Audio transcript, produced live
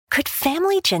Could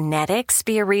family genetics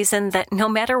be a reason that no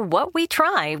matter what we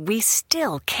try, we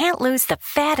still can't lose the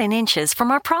fat and inches from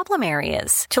our problem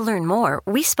areas? To learn more,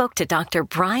 we spoke to Dr.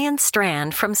 Brian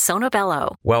Strand from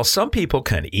Sonobello. While some people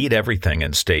can eat everything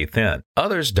and stay thin,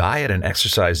 others diet and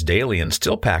exercise daily and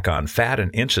still pack on fat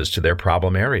and inches to their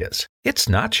problem areas. It's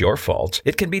not your fault.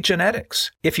 It can be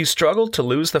genetics. If you struggle to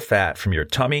lose the fat from your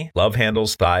tummy, love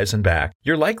handles, thighs, and back,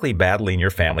 you're likely battling your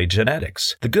family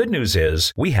genetics. The good news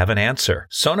is we have an answer.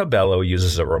 Sonobello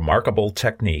uses a remarkable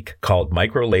technique called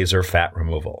microlaser fat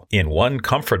removal. In one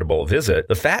comfortable visit,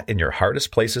 the fat in your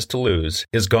hardest places to lose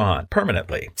is gone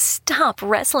permanently. Stop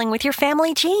wrestling with your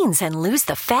family genes and lose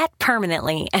the fat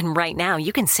permanently. And right now,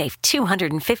 you can save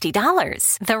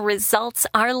 $250. The results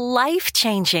are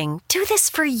life-changing. Do this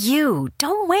for you.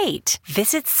 Don't wait.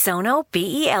 Visit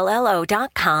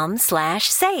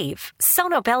sonobello.com/save.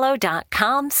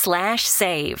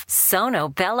 sonobello.com/save.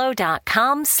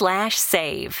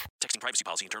 sonobello.com/save. Texting privacy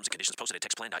policy and terms and conditions posted at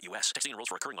textplan.us. Texting enrolls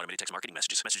for recurring automated text marketing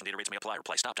messages. Message and data rates may apply.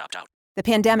 Reply stop to opt out. The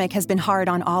pandemic has been hard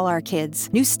on all our kids.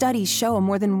 New studies show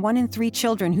more than 1 in 3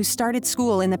 children who started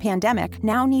school in the pandemic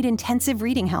now need intensive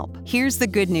reading help. Here's the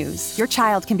good news. Your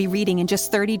child can be reading in just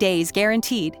 30 days,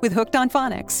 guaranteed, with Hooked on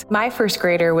Phonics. My first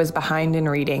grader was behind in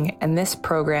reading, and this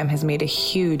program has made a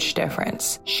huge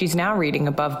difference. She's now reading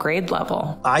above grade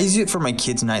level. I use it for my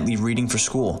kids' nightly reading for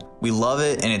school. We love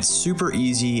it, and it's super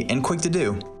easy and quick to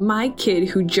do. My kid,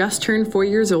 who just turned 4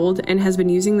 years old and has been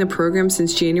using the program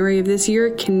since January of this year,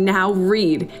 can now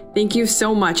read. Thank you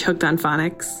so much, Hooked on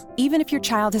Phonics. Even if your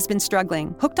child has been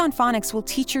struggling, Hooked on Phonics will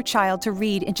teach your child to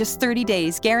read in just 30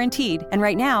 days, guaranteed. And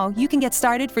right now, you can get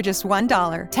started for just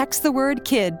 $1. Text the word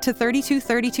KID to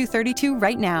 323232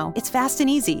 right now. It's fast and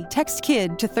easy. Text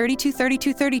KID to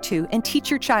 323232 and teach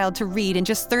your child to read in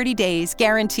just 30 days,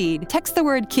 guaranteed. Text the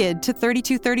word KID to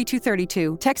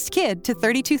 323232. Text KID to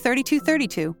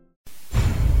 323232.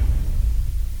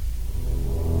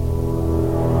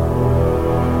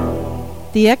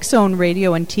 The X-Zone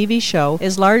radio and TV show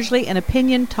is largely an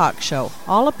opinion talk show.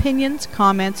 All opinions,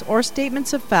 comments, or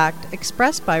statements of fact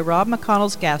expressed by Rob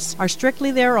McConnell's guests are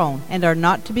strictly their own and are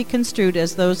not to be construed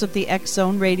as those of the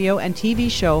X-Zone radio and TV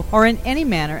show or in any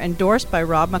manner endorsed by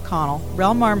Rob McConnell,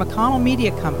 Relmar McConnell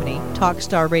Media Company,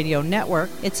 Talkstar Radio Network,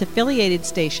 its affiliated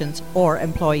stations, or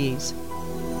employees.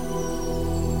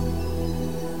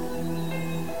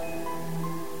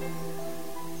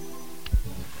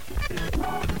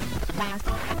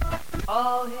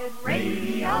 All Hit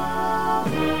Radio.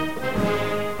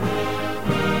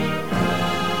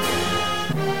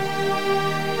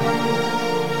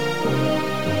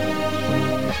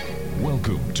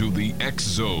 Welcome to the X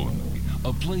Zone,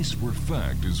 a place where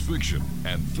fact is fiction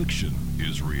and fiction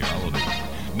is reality.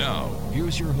 Now,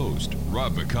 here's your host,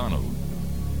 Rob McConnell.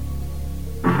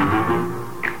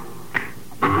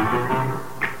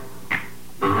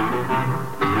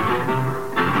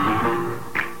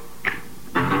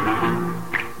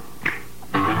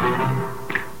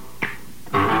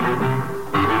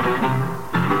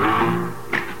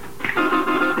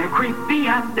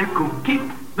 They're kooky,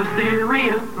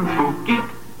 mysterious and spooky.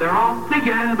 They're all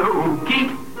together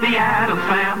ooky, the Addams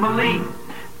Family.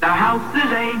 Their house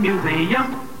is a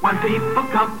museum. When people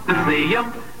come to see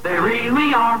them, they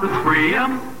really are a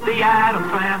scream, the Addams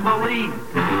Family.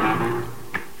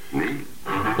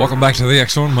 Welcome back to the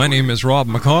X-Zone. My name is Rob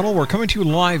McConnell. We're coming to you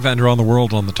live and around the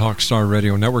world on the Talkstar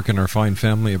Radio Network and our fine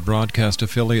family of broadcast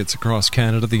affiliates across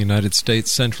Canada, the United States,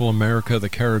 Central America, the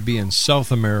Caribbean,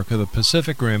 South America, the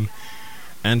Pacific Rim,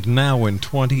 and now in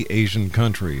 20 Asian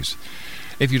countries.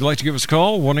 If you'd like to give us a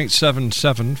call,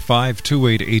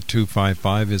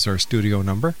 1-877-528-8255 is our studio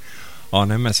number. On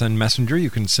MSN Messenger,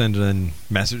 you can send a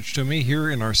message to me here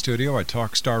in our studio at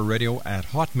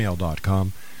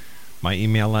talkstarradio@hotmail.com. My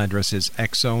email address is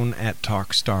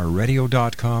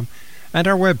xzone@talkstarradio.com, and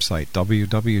our website,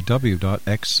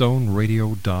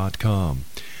 www.xzoneradio.com.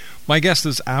 My guest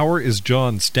this hour is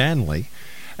John Stanley,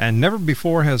 and never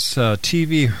before has a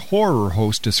TV horror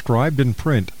host described in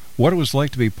print what it was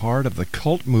like to be part of the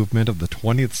cult movement of the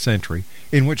 20th century,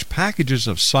 in which packages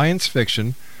of science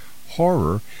fiction,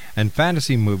 horror, and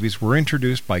fantasy movies were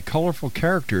introduced by colorful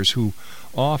characters who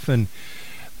often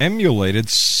emulated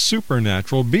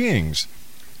supernatural beings.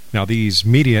 Now, these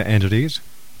media entities,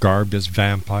 garbed as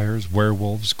vampires,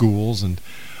 werewolves, ghouls, and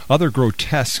other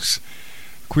grotesques,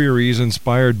 queries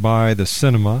inspired by the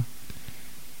cinema,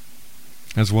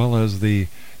 as well as the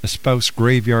espoused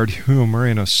graveyard humor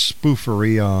in a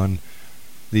spoofery on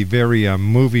the very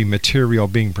movie material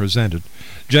being presented.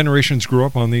 Generations grew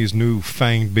up on these new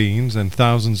fanged beings, and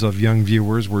thousands of young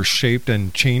viewers were shaped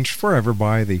and changed forever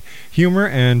by the humor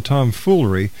and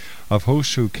tomfoolery of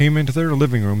hosts who came into their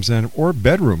living rooms and or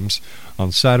bedrooms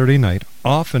on Saturday night,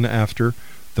 often after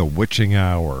the witching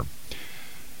hour.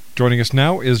 Joining us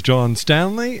now is John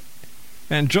Stanley.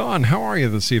 And John, how are you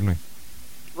this evening?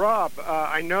 Rob,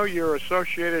 I know you're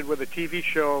associated with a TV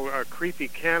show, Creepy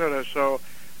Canada, so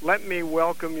let me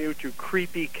welcome you to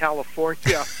Creepy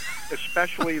California,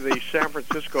 especially the San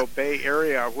Francisco Bay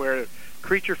Area, where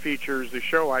Creature Features, the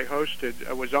show I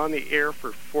hosted, was on the air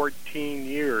for 14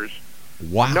 years.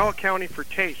 Wow. No accounting for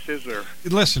taste, is there?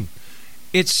 Listen,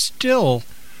 it's still,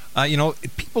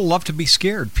 people love to be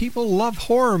scared. People love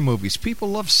horror movies. People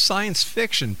love science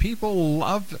fiction. People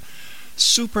love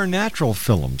supernatural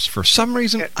films. For some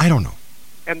reason, I don't know.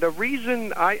 And the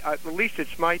reason, at least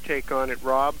it's my take on it,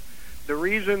 Rob, the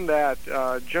reason that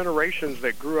generations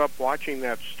that grew up watching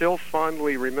that still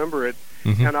fondly remember it,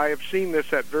 and I have seen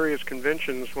this at various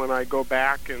conventions when I go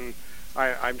back and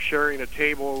I'm sharing a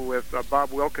table with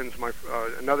Bob Wilkins,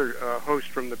 another host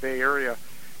from the Bay Area.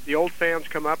 The old fans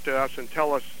come up to us and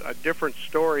tell us different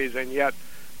stories, and yet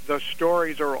the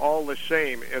stories are all the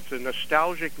same. It's a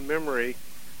nostalgic memory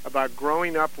about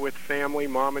growing up with family,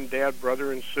 mom and dad,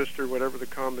 brother and sister, whatever the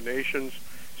combinations.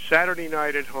 Saturday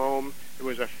night at home, it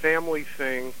was a family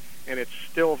thing, and it's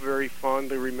still very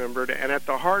fondly remembered. And at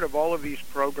the heart of all of these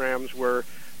programs were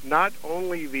not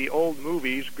only the old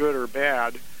movies, good or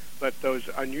bad, but those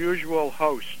unusual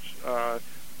hosts,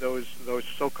 those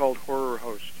so-called horror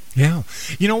hosts. Yeah.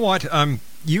 You know what?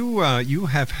 You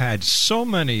have had so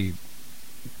many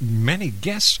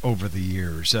guests over the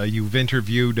years. You've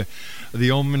interviewed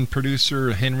the Omen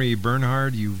producer Henry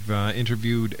Bernhard. You've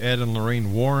interviewed Ed and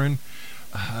Lorraine Warren,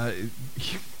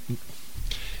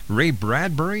 Ray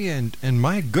Bradbury, and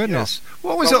my goodness,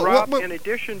 what was it? Rob, in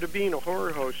addition to being a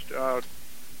horror host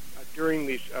during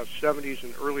the 70s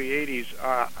and early 80s,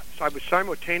 I was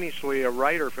simultaneously a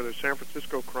writer for the San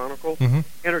Francisco Chronicle,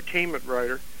 entertainment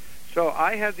writer. So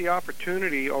I had the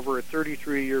opportunity over a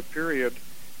 33-year period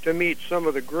to meet some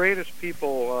of the greatest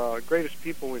people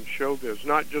in showbiz,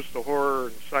 not just the horror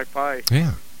and sci-fi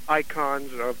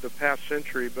icons of the past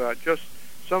century, but just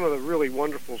some of the really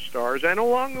wonderful stars. And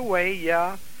along the way,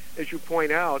 as you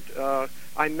point out,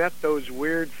 I met those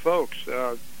weird folks.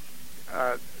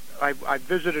 I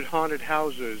visited haunted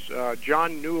houses.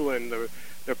 John Newland,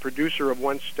 the producer of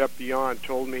One Step Beyond,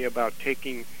 told me about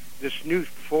taking this new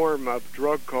form of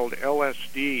drug called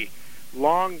LSD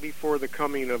long before the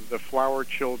coming of the Flower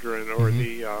Children or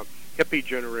the hippie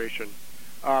generation.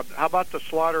 How about the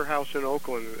Slaughterhouse in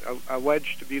Oakland,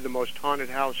 alleged to be the most haunted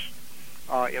house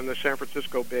in the San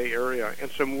Francisco Bay Area,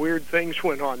 and some weird things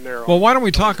went on there. Well, why don't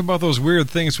we talk about those weird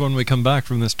things when we come back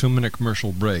from this 2-minute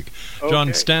commercial break? Okay.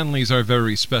 John Stanley's our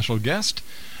very special guest,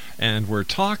 and we're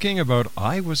talking about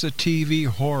I Was a TV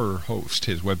Horror Host.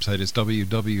 His website is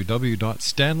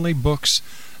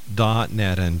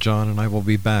www.stanleybooks.net, and John and I will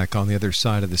be back on the other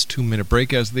side of this 2-minute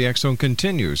break as the X Zone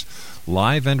continues,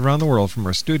 live and around the world from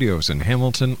our studios in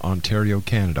Hamilton, Ontario,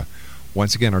 Canada.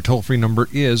 Once again, our toll-free number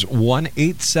is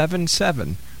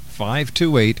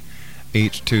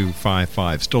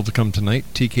 1-877-528-8255. Still to come tonight,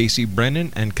 TKC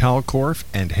Brennan and Cal Korff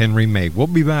and Henry May. We'll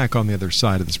be back on the other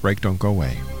side of this break. Don't go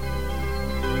away.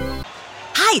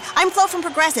 Hi, I'm Flo from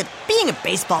Progressive. Being a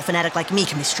baseball fanatic like me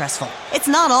can be stressful. It's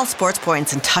not all sports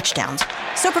points and touchdowns.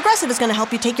 So Progressive is going to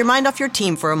help you take your mind off your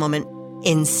team for a moment.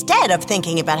 Instead of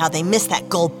thinking about how they missed that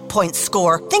goal point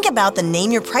score, think about the Name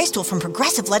Your Price tool from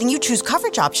Progressive, letting you choose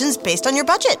coverage options based on your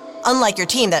budget, unlike your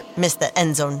team that missed the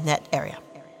end zone net area.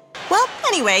 Well,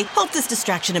 anyway, hope this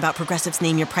distraction about Progressive's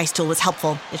Name Your Price tool was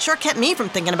helpful. It sure kept me from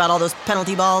thinking about all those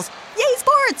penalty balls. Yay,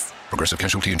 sports! Progressive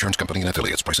Casualty Insurance Company and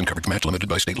Affiliates. Price and coverage match limited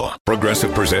by state law.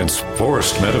 Progressive presents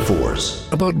Forced Metaphors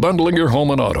about bundling your home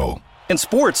and auto. In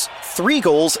sports, 3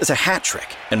 goals is a hat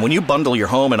trick. And when you bundle your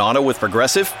home and auto with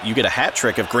Progressive, you get a hat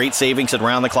trick of great savings and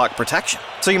round-the-clock protection.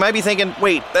 So you might be thinking,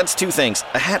 wait, that's 2 things.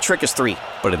 A hat trick is 3.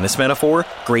 But in this metaphor,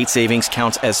 great savings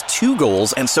counts as 2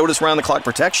 goals, and so does round-the-clock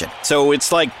protection. So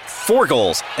it's like 4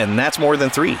 goals, and that's more than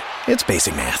 3. It's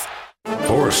basic math.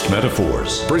 Forced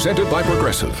Metaphors. Presented by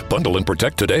Progressive. Bundle and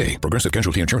protect today. Progressive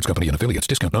Casualty Insurance Company and Affiliates.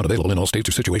 Discount not available in all states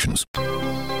or situations.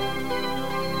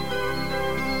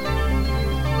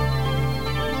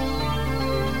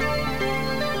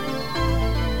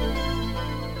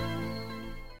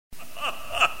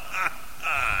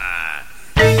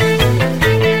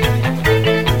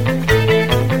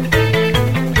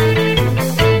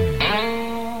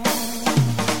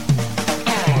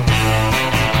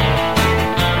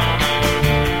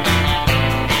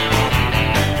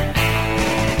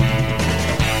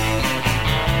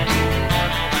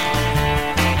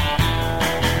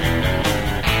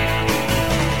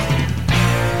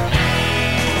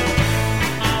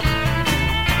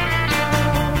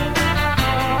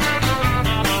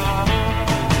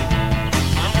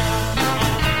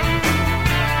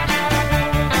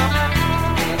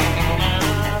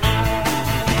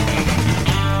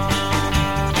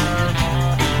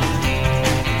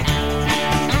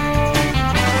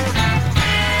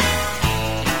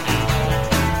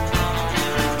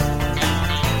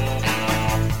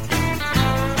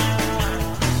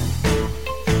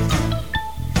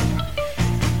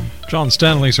 John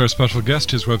Stanley's our special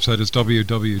guest. His website is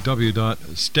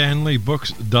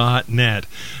www.stanleybooks.net.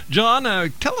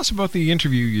 John, tell us about the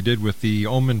interview you did with the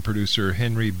Omen producer,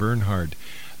 Henry Bernhard.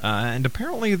 And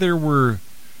apparently there were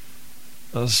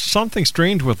something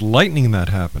strange with lightning that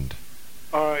happened.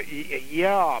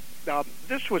 Yeah.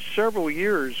 This was several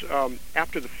years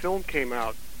after the film came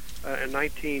out in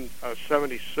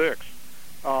 1976.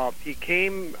 He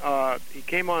came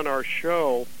on our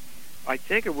show. I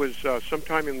think it was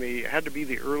sometime had to be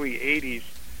the early 80s.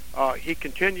 He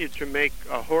continued to make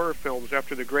horror films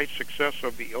after the great success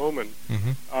of The Omen,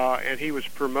 and he was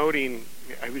promoting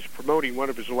one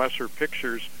of his lesser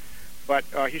pictures. But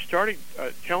he started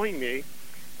telling me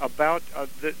about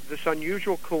this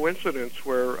unusual coincidence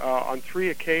where on 3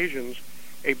 occasions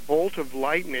a bolt of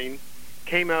lightning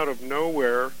came out of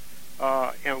nowhere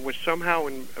and was somehow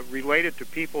related to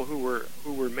people who were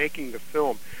making the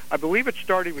film. I believe it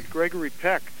started with Gregory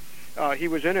Peck. He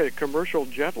was in a commercial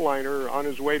jetliner on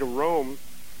his way to Rome,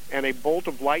 and a bolt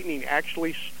of lightning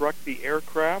actually struck the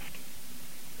aircraft.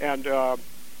 And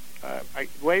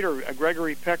later,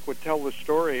 Gregory Peck would tell the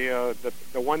story that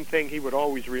the one thing he would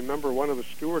always remember, one of the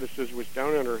stewardesses was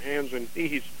down on her hands and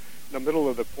knees in the middle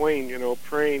of the plane,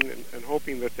 praying and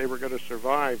hoping that they were going to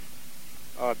survive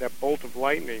that bolt of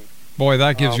lightning. Boy,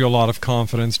 that gives you a lot of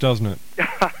confidence, doesn't it?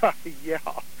 Yeah.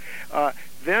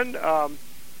 Then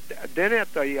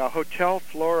at the Hotel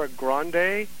Flora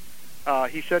Grande,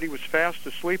 he said he was fast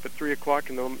asleep at 3 o'clock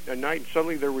in the night, and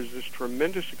suddenly there was this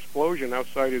tremendous explosion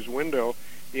outside his window.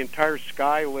 The entire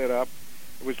sky lit up.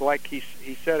 It was like, he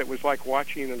said it was like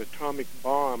watching an atomic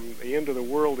bomb. The end of the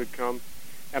world had come.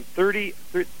 And 30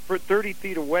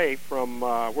 feet away from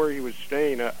where he was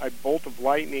staying, a bolt of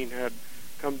lightning had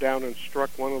come down and struck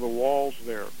one of the walls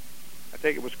there. I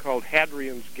think it was called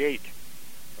Hadrian's Gate.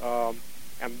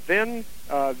 And then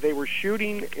they were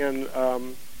shooting in,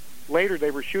 later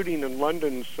they were shooting in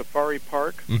London's Safari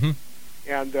Park.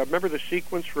 And remember the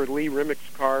sequence where Lee Remick's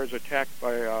car is attacked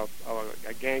by a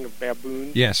gang of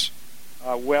baboons? Yes.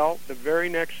 Well, the very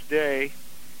next day,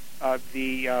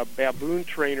 the baboon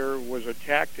trainer was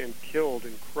attacked and killed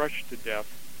and crushed to death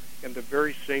in the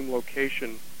very same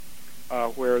location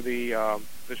where the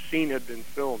scene had been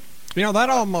filmed. That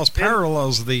almost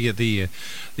parallels the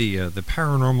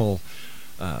paranormal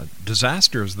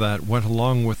disasters that went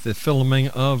along with the filming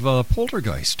of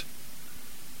Poltergeist.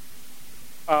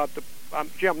 I'm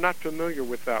not familiar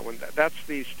with that one. That's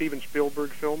the Steven Spielberg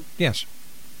film? Yes.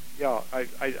 Yeah,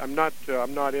 I'm not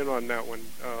in on that one.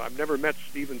 I've never met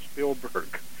Steven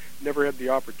Spielberg. Never had the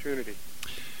opportunity.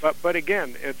 But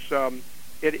again, it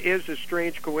is a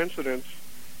strange coincidence.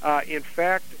 In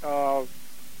fact,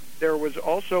 there was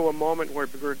also a moment where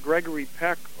Gregory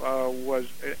Peck was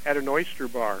at an oyster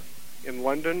bar in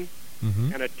London,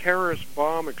 and a terrorist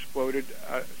bomb exploded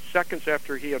seconds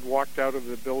after he had walked out of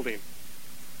the building.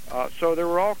 So there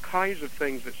were all kinds of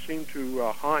things that seemed to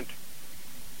haunt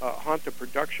the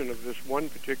production of this one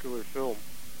particular film.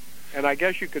 And I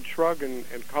guess you could shrug and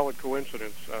call it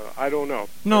coincidence. I don't know.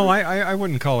 No, I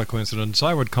wouldn't call it coincidence.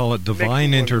 I would call it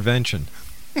divine intervention.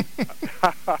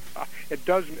 It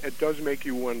does make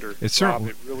you wonder. It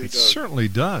certainly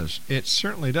does. It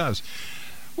certainly does.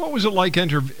 What was it like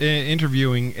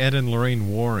interviewing Ed and Lorraine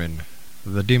Warren,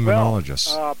 the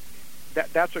demonologists? Well,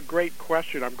 that's a great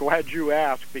question. I'm glad you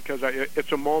asked, because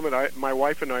it's a moment my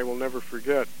wife and I will never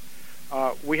forget.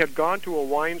 We had gone to a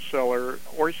wine cellar,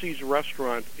 Orsi's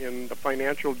Restaurant, in the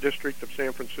financial district of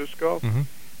San Francisco,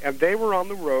 and they were on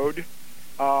the road.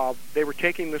 They were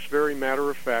taking this very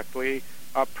matter-of-factly,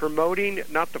 promoting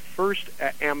not the first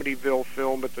Amityville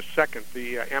film, but the second,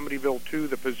 the Amityville 2,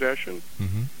 The Possession.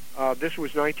 This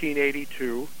was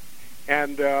 1982,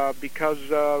 and because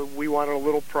we wanted a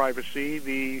little privacy,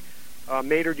 the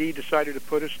maitre d' decided to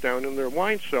put us down in their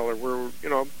wine cellar, where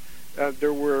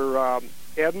there were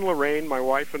Ed and Lorraine, my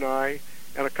wife and I,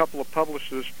 and a couple of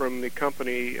publicists from the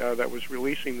company that was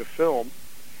releasing the film.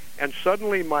 And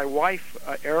suddenly my wife,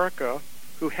 Erica,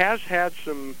 who has had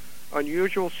some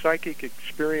unusual psychic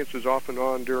experiences off and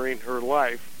on during her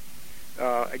life,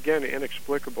 again,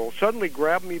 inexplicable, suddenly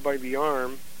grabbed me by the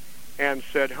arm and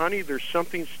said, "Honey, there's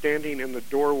something standing in the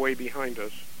doorway behind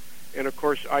us." And, of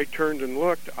course, I turned and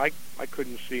looked. I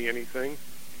couldn't see anything.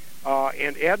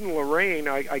 And Ed and Lorraine,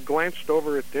 I glanced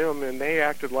over at them, and they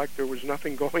acted like there was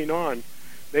nothing going on.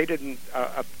 They didn't,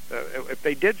 if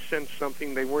they did sense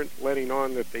something, they weren't letting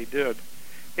on that they did.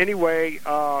 Anyway,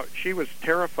 she was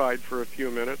terrified for a few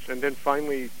minutes, and then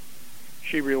finally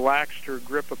she relaxed her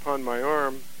grip upon my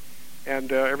arm,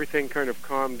 and everything kind of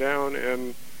calmed down,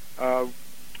 and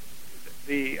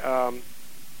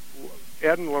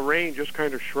Ed and Lorraine just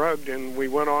kind of shrugged, and we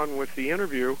went on with the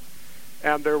interview.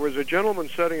 And there was a gentleman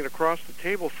sitting across the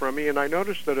table from me, and I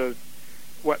noticed that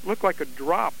what looked like a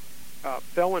drop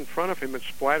fell in front of him and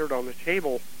splattered on the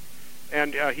table.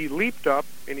 And he leaped up,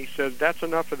 and he says, "That's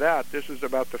enough of that. This is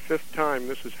about the 5th time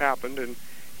this has happened." And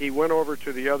he went over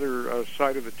to the other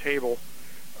side of the table,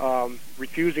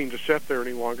 refusing to sit there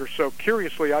any longer. So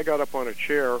curiously, I got up on a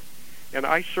chair, and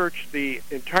I searched the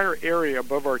entire area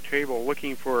above our table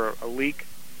looking for a leak,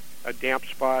 a damp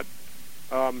spot.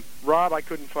 Rob, I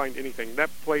couldn't find anything. That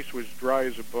place was dry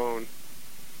as a bone.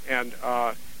 And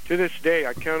to this day,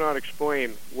 I cannot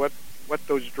explain what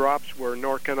those drops were,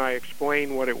 nor can I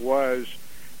explain what it was,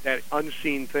 that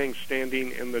unseen thing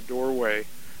standing in the doorway.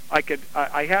 I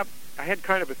had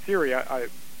kind of a theory.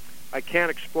 I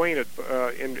can't explain it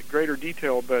in greater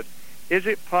detail, but is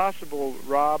it possible,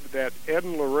 Rob, that Ed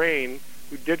and Lorraine,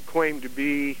 who did claim to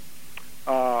be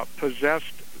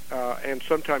possessed and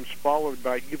sometimes followed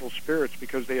by evil spirits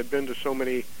because they had been to so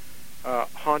many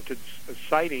haunted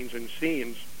sightings and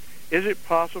scenes, is it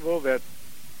possible that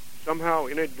somehow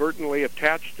inadvertently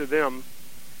attached to them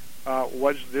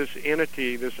was this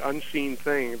entity, this unseen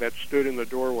thing that stood in the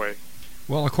doorway?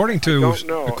 Well, according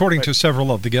to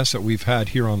several of the guests that we've had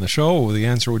here on the show, the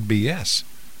answer would be yes.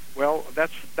 Well,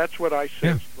 that's what I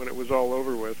sensed when it was all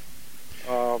over with.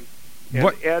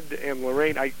 Ed and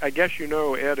Lorraine, I guess you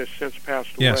know Ed has since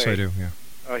passed away. Yes, I do,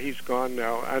 yeah. He's gone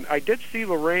now. And I did see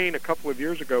Lorraine a couple of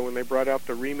years ago when they brought out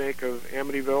the remake of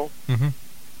Amityville. Mm-hmm.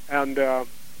 And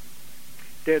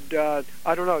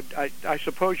I don't know, I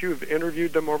suppose you've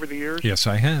interviewed them over the years? Yes,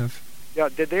 I have. Yeah,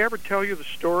 did they ever tell you the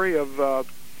story of the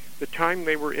time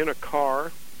they were in a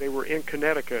car? They were in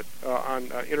Connecticut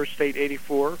on Interstate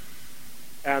 84,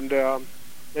 and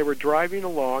they were driving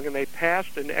along, and they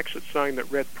passed an exit sign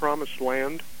that read Promised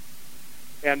Land,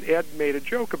 and Ed made a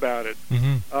joke about it.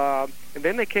 Mm-hmm. And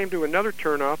then they came to another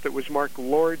turnoff that was marked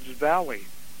Lord's Valley,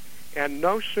 and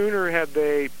no sooner had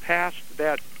they passed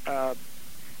that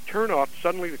turnoff,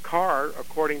 suddenly the car,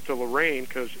 according to Lorraine,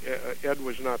 because Ed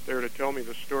was not there to tell me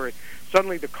the story,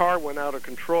 suddenly the car went out of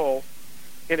control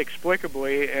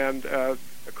inexplicably, and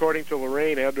according to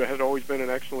Lorraine, Ed had always been an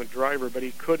excellent driver, but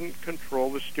he couldn't control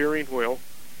the steering wheel.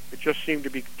 It just seemed to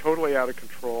be totally out of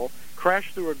control,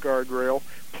 crashed through a guardrail,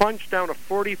 plunged down a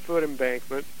 40-foot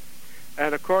embankment,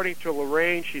 and according to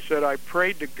Lorraine, she said, "I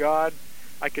prayed to God.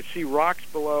 I could see rocks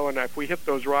below, and if we hit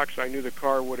those rocks, I knew the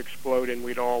car would explode and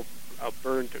we'd all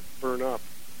burn up."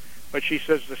 But she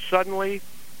says suddenly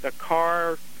the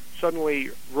car suddenly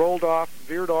rolled off,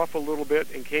 veered off a little bit,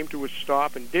 and came to a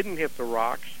stop and didn't hit the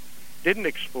rocks, didn't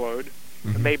explode.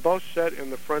 Mm-hmm. And they both sat in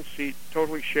the front seat,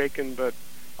 totally shaken but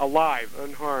alive,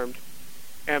 unharmed.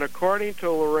 And according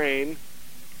to Lorraine,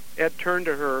 Ed turned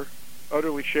to her,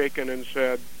 utterly shaken, and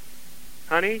said,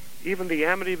 "Honey, even the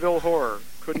Amityville Horror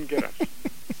couldn't get us."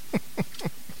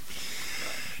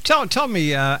 Tell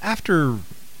me, after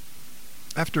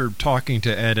talking to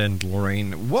Ed and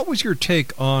Lorraine, what was your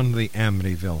take on the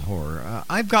Amityville Horror?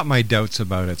 I've got my doubts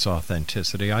about its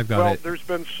authenticity. There's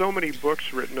been so many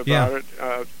books written about it.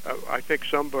 I think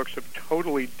some books have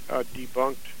totally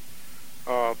debunked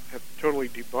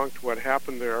what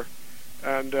happened there,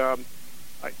 and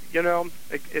I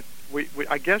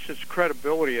guess it's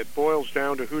credibility. It boils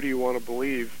down to who do you want to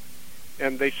believe,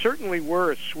 and they certainly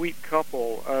were a sweet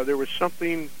couple. There was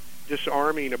something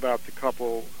disarming about the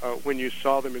couple when you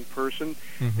saw them in person.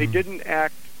 Mm-hmm. They didn't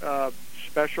act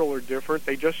special or different.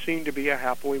 They just seemed to be a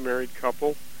happily married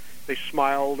couple. They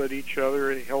smiled at each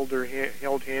other and held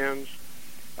hands,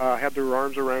 had their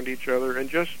arms around each other, and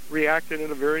just reacted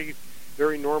in a very,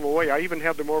 very normal way. I even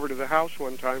had them over to the house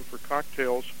one time for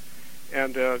cocktails,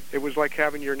 and it was like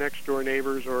having your next-door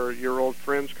neighbors or your old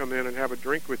friends come in and have a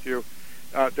drink with you.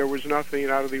 There was nothing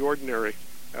out of the ordinary.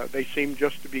 They seemed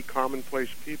just to be commonplace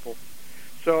people.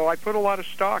 So I put a lot of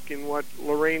stock in what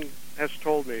Lorraine has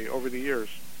told me over the years.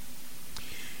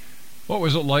 What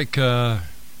was it like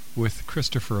with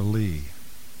Christopher Lee?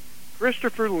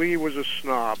 Christopher Lee was a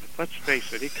snob. Let's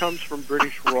face it. He comes from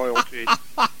British royalty.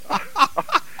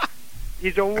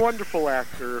 He's a wonderful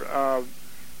actor.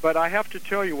 But I have to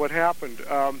tell you what happened.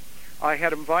 I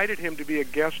had invited him to be a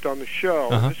guest on the show.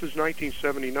 Uh-huh. This is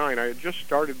 1979. I had just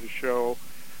started the show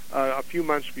a few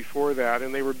months before that,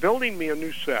 and they were building me a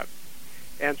new set.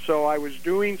 And so I was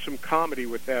doing some comedy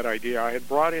with that idea. I had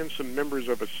brought in some members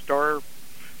of a Star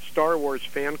Wars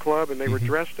fan club, and they were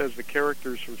dressed as the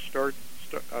characters from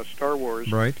Star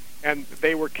Wars. Right. And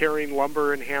they were carrying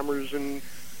lumber and hammers and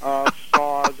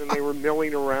saws, and they were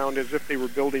milling around as if they were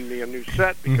building me a new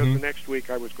set, because the next week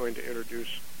I was going to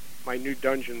introduce my new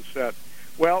dungeon set.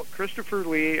 Well, Christopher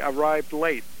Lee arrived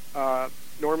late.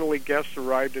 Normally guests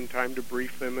arrived in time to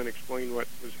brief them and explain what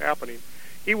was happening.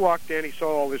 he walked in, he saw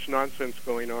all this nonsense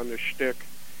going on, this shtick,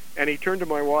 and he turned to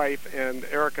my wife and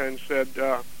Erica and said,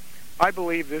 I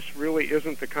believe this really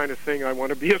isn't the kind of thing I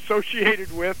want to be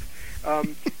associated with.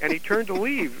 And he turned to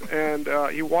leave, and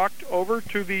he walked over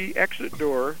to the exit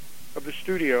door of the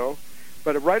studio,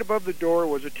 but right above the door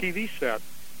was a TV set,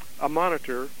 a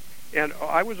monitor, and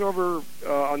I was over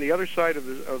on the other side of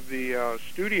the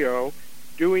studio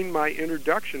doing my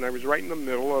introduction. I was right in the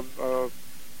middle of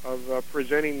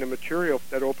presenting the material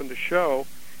that opened the show,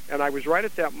 and I was right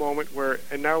at that moment where,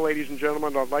 and now, ladies and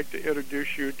gentlemen, I'd like to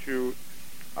introduce you to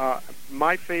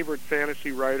my favorite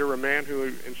fantasy writer, a man who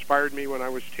inspired me when I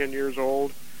was 10 years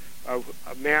old, a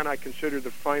man I consider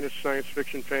the finest science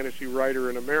fiction fantasy writer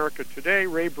in America today,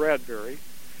 Ray Bradbury.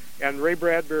 And Ray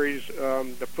Bradbury's,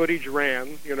 the footage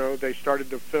ran, they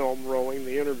started the film rolling,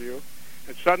 the interview,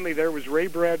 and suddenly there was Ray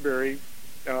Bradbury,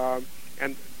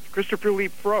 and Christopher Lee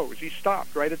froze. He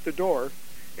stopped right at the door,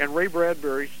 and Ray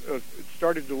Bradbury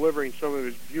started delivering some of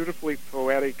his beautifully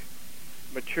poetic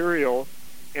material,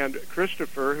 and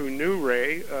Christopher, who knew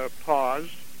Ray,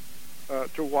 paused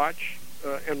to watch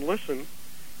and listen,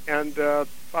 and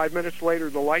 5 minutes later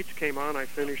the lights came on. I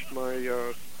finished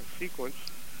my sequence,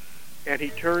 and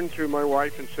he turned to my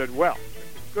wife and said, well,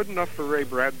 it's good enough for Ray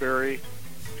Bradbury,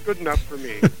 it's good enough for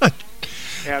me.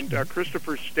 And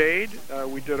Christopher stayed.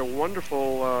 We did a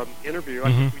wonderful interview.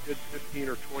 I think we did 15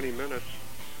 or 20 minutes.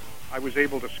 I was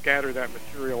able to scatter that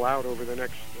material out over the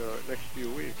next few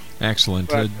weeks. Excellent.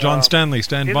 But, John Stanley,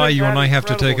 stand by. You and I have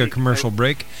to take a commercial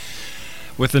break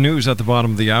with the news at the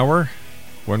bottom of the hour.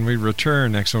 When we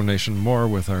return, Exonation, more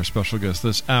with our special guest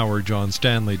this hour, John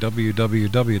Stanley,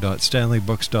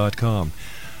 www.stanleybooks.com.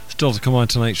 Still to come on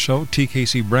tonight's show,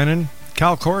 T.K.C. Brennan,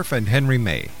 Cal Korff, and Henry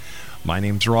May. My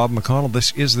name's Rob McConnell.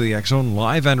 This is the X-Zone,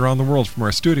 live and around the world from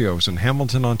our studios in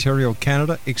Hamilton, Ontario,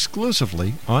 Canada,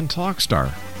 exclusively on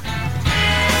Talkstar.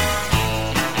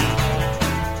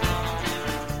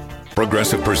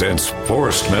 Progressive presents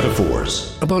Forced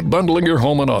Metaphors about bundling your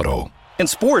home and auto. In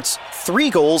sports, 3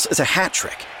 goals is a hat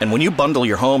trick. And when you bundle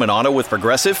your home and auto with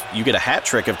Progressive, you get a hat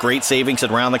trick of great savings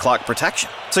and round-the-clock protection.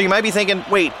 So you might be thinking,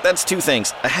 wait, that's 2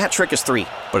 things. A hat trick is 3.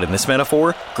 But in this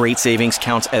metaphor, great savings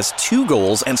counts as 2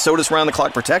 goals, and so does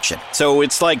round-the-clock protection. So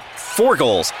it's like 4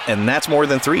 goals, and that's more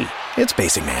than 3. It's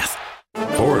basic math.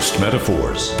 Forced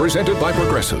Metaphors, presented by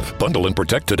Progressive. Bundle and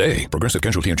protect today. Progressive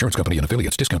Casualty Insurance Company and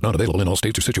affiliates. Discount not available in all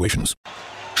states or situations.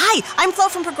 Hi, I'm Flo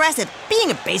from Progressive.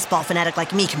 Being a baseball fanatic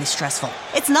like me can be stressful.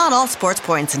 It's not all sports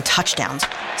points and touchdowns.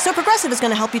 So Progressive is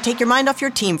going to help you take your mind off your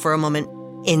team for a moment.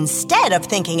 Instead of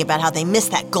thinking about how they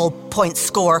missed that goal point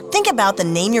score, think about the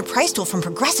Name Your Price tool from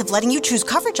Progressive, letting you choose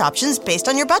coverage options based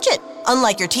on your budget,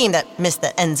 unlike your team that missed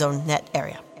the end zone net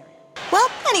area. Well,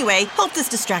 anyway, hope this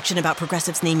distraction about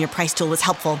Progressive's Name Your Price tool was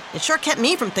helpful. It sure kept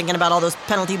me from thinking about all those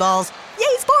penalty balls. Yay,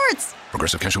 sports!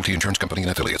 Progressive Casualty Insurance Company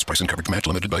and affiliates. Price and coverage match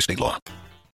limited by state law.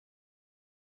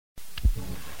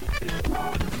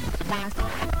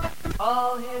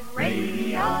 All Hit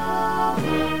Radio.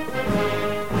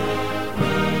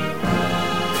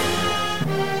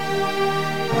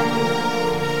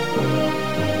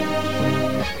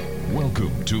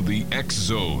 Welcome to the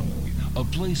X-Zone, a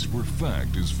place where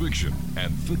fact is fiction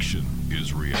and fiction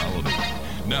is reality.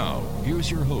 Now,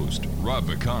 here's your host, Rob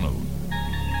McConnell.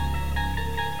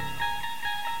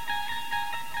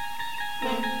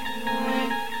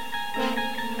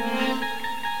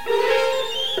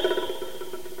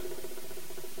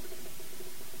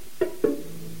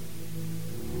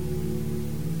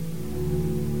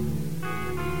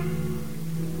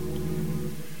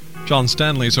 John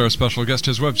Stanley is our special guest.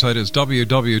 His website is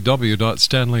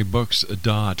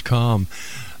www.stanleybooks.com.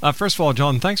 First of all,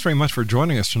 John, thanks very much for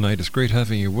joining us tonight. It's great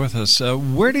having you with us.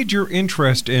 Where did your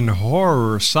interest in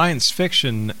horror, science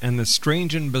fiction, and the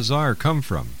strange and bizarre come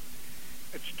from?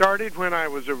 It started when I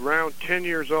was around 10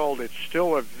 years old. It's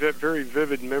still a very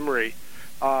vivid memory.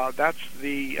 That's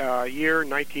the year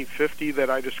 1950 that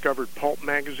I discovered pulp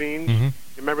magazines. Mm-hmm. You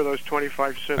remember those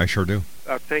 25-cent I sure do.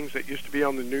 Things that used to be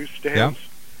on the newsstands? Yeah.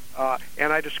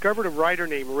 And I discovered a writer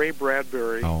named Ray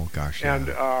Bradbury. Oh, gosh, yeah.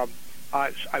 And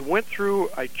I went through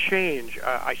a change.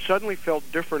 I suddenly felt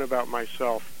different about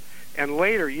myself. And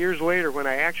later, years later, when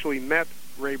I actually met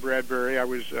Ray Bradbury, I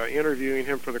was interviewing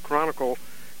him for the Chronicle,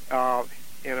 and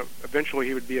eventually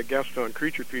he would be a guest on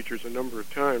Creature Features a number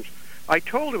of times. I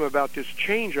told him about this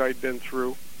change I'd been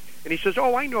through, and he says,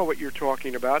 "Oh, I know what you're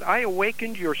talking about. I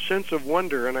awakened your sense of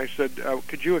wonder." And I said,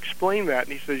 "Could you explain that?"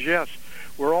 And he says, "Yes.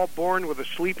 We're all born with a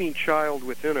sleeping child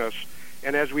within us,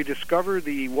 and as we discover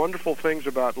the wonderful things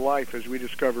about life, as we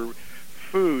discover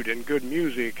food and good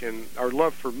music and our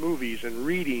love for movies and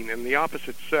reading and the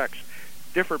opposite sex,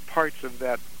 different parts of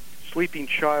that sleeping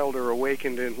child are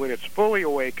awakened, and when it's fully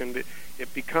awakened,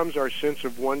 it becomes our sense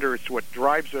of wonder. It's what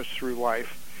drives us through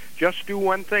life. Just do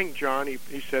one thing, John. He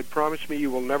said, promise me you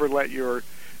will never let your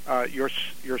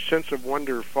sense of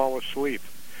wonder fall asleep.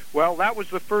 Well, that was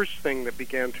the first thing that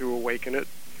began to awaken it.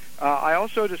 I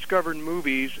also discovered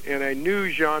movies in a new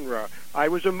genre. I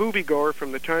was a moviegoer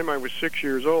from the time I was 6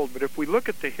 years old, but if we look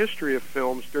at the history of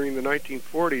films during the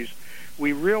 1940s,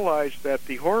 we realized that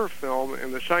the horror film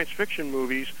and the science fiction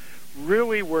movies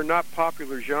really were not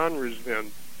popular genres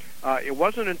then. It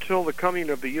wasn't until the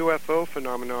coming of the UFO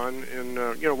phenomenon in,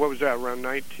 what was that, around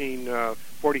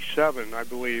 1947, I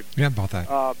believe. Yeah, about that.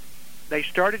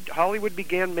 Hollywood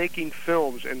began making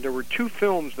films, and there were two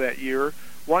films that year.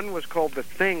 One was called The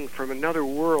Thing from Another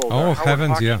World. Oh,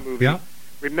 heavens, yeah. Movie. Yeah.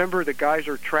 Remember, the guys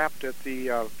are trapped at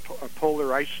the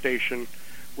polar ice station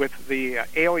with the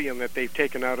alien that they've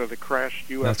taken out of the crashed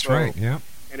UFO. That's right, yeah.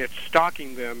 And it's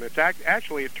stalking them. It's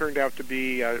actually, it turned out to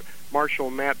be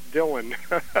Marshal Matt Dillon.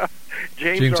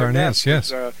 James Arness,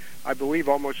 yes. Was, I believe,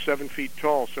 almost 7 feet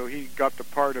tall, so he got the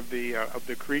part of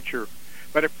the creature.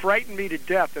 But it frightened me to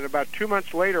death, and about 2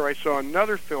 months later I saw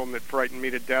another film that frightened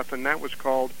me to death, and that was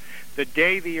called The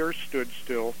Day the Earth Stood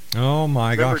Still. Oh,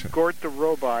 my gosh. Remember Gort the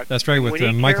Robot? That's right, with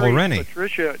when Michael Rennie.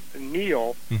 Patricia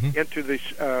Neal into this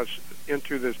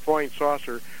flying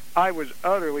saucer, I was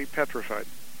utterly petrified.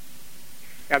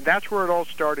 And that's where it all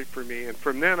started for me, and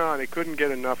from then on I couldn't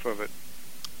get enough of it.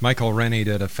 Michael Rennie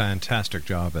did a fantastic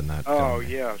job in that film. Oh,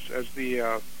 yes, as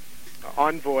the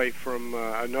envoy from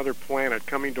another planet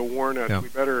coming to warn us. Yeah.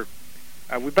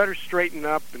 We better straighten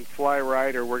up and fly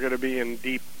right, or we're going to be in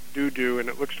deep doo-doo, and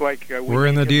it looks like we're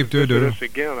in the deep doo-doo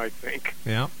again, I think.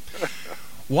 Yeah.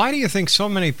 Why do you think so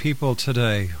many people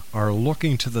today are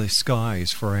looking to the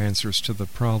skies for answers to the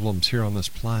problems here on this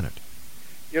planet?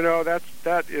 You know,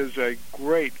 that is a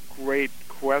great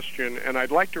question, and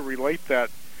I'd like to relate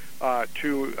that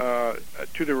to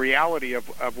the reality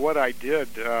of what I did.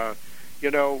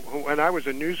 When I was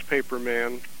a newspaper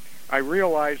man, I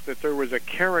realized that there was a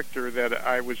character that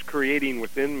I was creating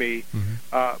within me,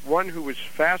 one who was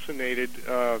fascinated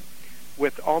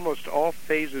with almost all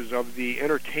phases of the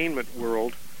entertainment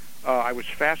world. I was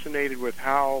fascinated with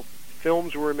how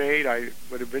films were made. I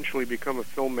would eventually become a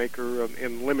filmmaker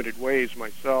in limited ways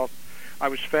myself. I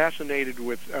was fascinated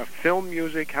with film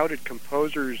music. How did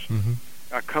composers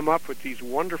come up with these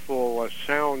wonderful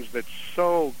sounds that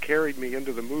so carried me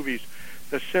into the movies?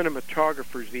 The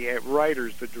cinematographers, the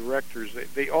writers, the directors,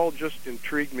 they all just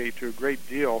intrigued me to a great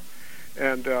deal.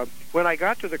 And when I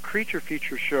got to the Creature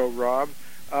Feature show, Rob,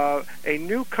 a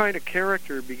new kind of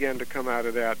character began to come out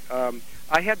of that.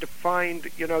 I had to find,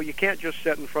 you can't just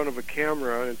sit in front of a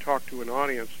camera and talk to an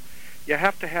audience. You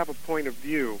have to have a point of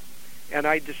view. And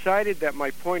I decided that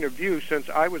my point of view, since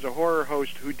I was a horror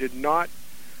host who did not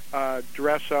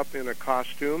dress up in a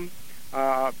costume,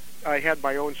 I had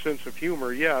my own sense of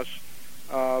humor, yes,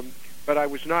 but I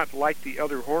was not like the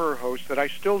other horror hosts, that I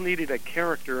still needed a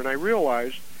character, and I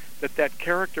realized that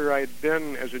character I had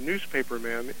been as a newspaper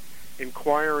man,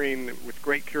 inquiring with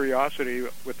great curiosity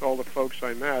with all the folks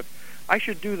I met, I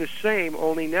should do the same,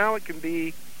 only now it can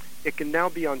now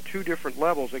be on two different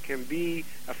levels. It can be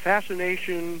a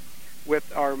fascination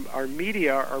with our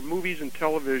media, our movies and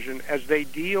television, as they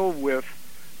deal with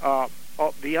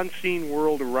the unseen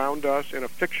world around us in a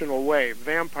fictional way.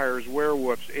 Vampires,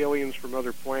 werewolves, aliens from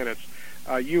other planets,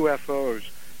 UFOs.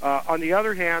 On the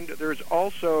other hand, there's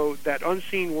also that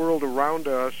unseen world around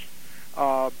us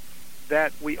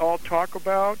that we all talk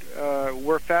about.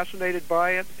 We're fascinated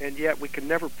by it, and yet we can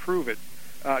never prove it.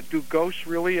 Do ghosts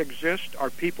really exist? Are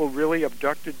people really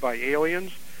abducted by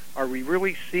aliens? Are we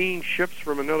really seeing ships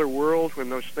from another world when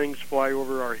those things fly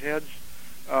over our heads?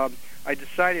 I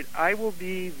decided I will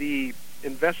be the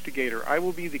investigator. I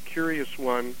will be the curious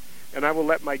one, and I will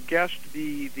let my guest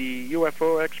be the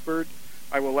UFO expert.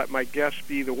 I will let my guest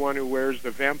be the one who wears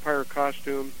the vampire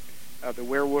costume, the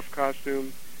werewolf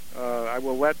costume. I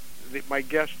will let my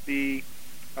guest be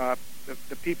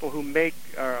the people who make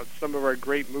some of our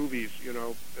great movies.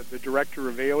 The director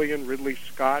of Alien, Ridley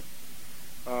Scott,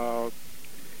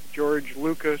 George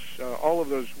Lucas, all of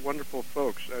those wonderful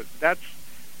folks. That's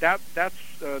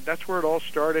where it all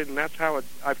started, and that's how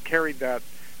I've carried that.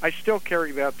 I still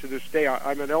carry that to this day.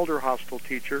 I'm an elder hostel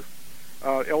teacher.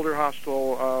 Elder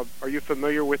hostel, are you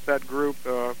familiar with that group?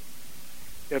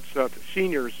 It's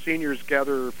seniors. Seniors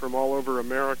gather from all over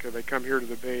America. They come here to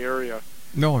the Bay Area.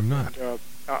 No, I'm not. And,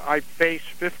 I face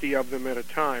 50 of them at a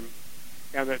time,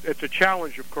 and it's a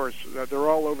challenge, of course. They're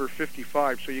all over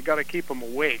 55, so you got to keep them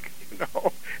awake.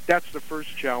 That's the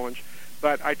first challenge.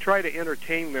 But I try to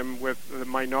entertain them with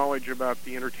my knowledge about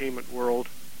the entertainment world.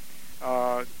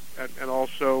 and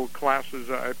also classes.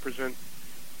 I present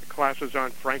classes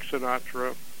on Frank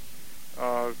Sinatra,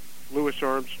 Louis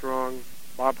Armstrong,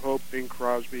 Bob Hope, Bing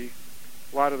Crosby,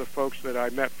 a lot of the folks that I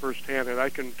met firsthand, and I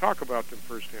can talk about them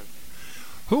firsthand.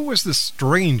 Who was the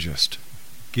strangest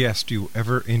guest you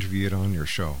ever interviewed on your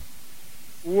show?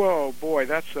 Whoa, boy,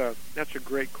 that's a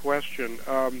great question.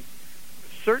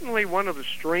 Certainly one of the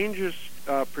strangest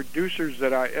producers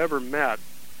that I ever met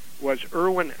was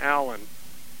Irwin Allen.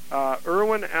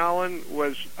 Irwin Allen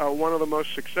was one of the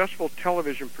most successful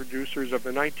television producers of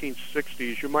the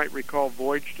 1960s. You might recall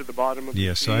Voyage to the Bottom of the Sea.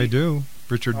 Yes, I do.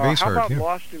 Richard Basehart. How about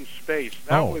Lost in Space?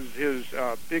 That was his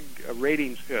big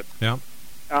ratings hit. Yeah.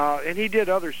 And he did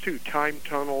others too, Time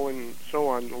Tunnel and so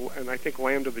on, and I think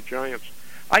Land of the Giants.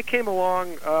 I came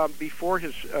along before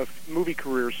his movie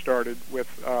career started with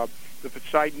the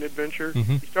Poseidon Adventure.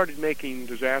 Mm-hmm. He started making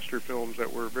disaster films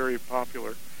that were very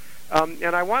popular. And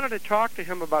I wanted to talk to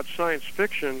him about science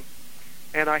fiction,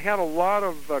 and I had a lot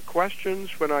of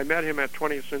questions when I met him at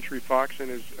 20th Century Fox.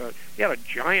 He had a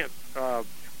giant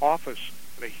office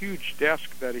and a huge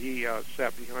desk that he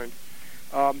sat behind.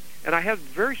 And I had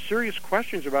very serious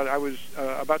questions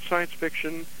about science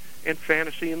fiction and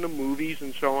fantasy in the movies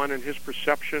and so on, and his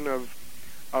perception of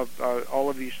all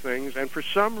of these things. And for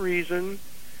some reason,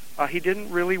 he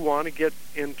didn't really want to get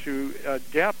into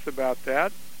depth about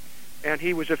that, and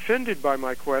he was offended by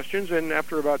my questions. And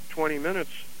after about 20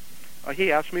 minutes,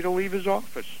 he asked me to leave his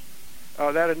office.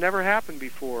 That had never happened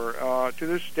before. To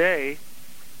this day,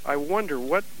 I wonder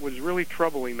what was really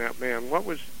troubling that man. What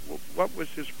was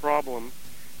his problem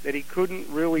that he couldn't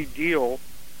really deal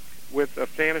with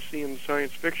fantasy and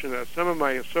science fiction? Some of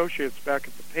my associates back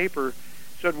at the paper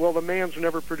said, well, the man's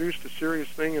never produced a serious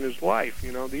thing in his life.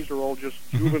 You know, these are all just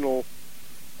juvenile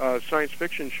science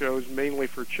fiction shows, mainly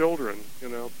for children, you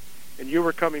know. And you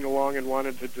were coming along and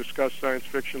wanted to discuss science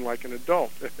fiction like an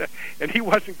adult. And he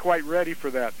wasn't quite ready for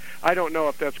that. I don't know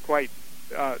if that's quite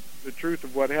the truth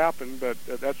of what happened, but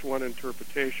that's one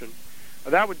interpretation.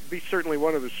 That would be certainly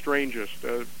one of the strangest,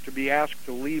 to be asked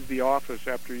to leave the office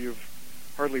after you've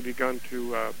hardly begun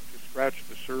to scratch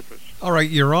the surface. All right,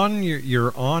 you're on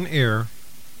air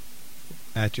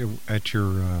at your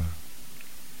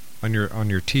on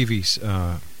your TV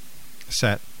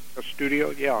set. A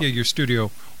studio, yeah. Yeah, your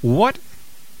studio. What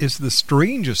is the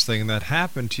strangest thing that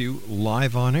happened to you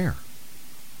live on air?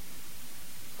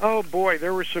 Oh boy,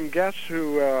 there were some guests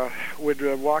who would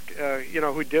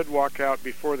who did walk out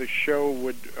before the show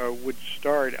would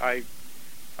start. I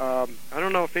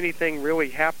don't know if anything really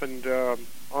happened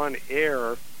on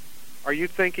air. Are you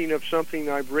thinking of something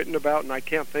I've written about and I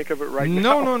can't think of it right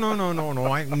now?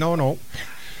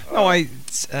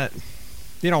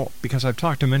 No. Because I've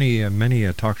talked to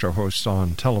many talk show hosts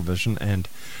on television, and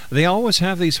they always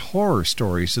have these horror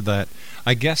stories that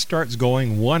a guest starts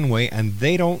going one way and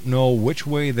they don't know which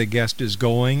way the guest is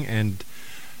going, and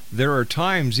there are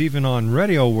times even on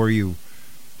radio where you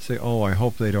say, "Oh, I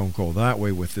hope they don't go that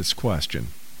way with this question."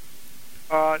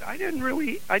 I didn't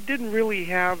really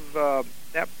have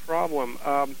that problem.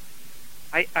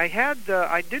 I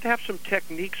did have some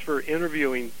techniques for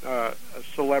interviewing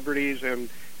celebrities and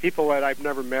people that I've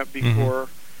never met before.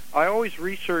 Mm-hmm. I always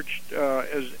researched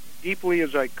as deeply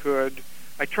as I could.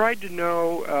 I tried to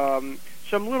know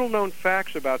some little-known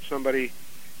facts about somebody.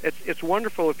 It's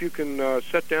wonderful if you can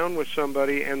sit down with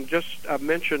somebody and just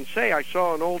mention, say, I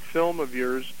saw an old film of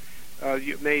yours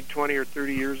you made 20 or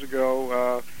 30 years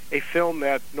ago, a film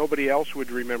that nobody else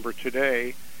would remember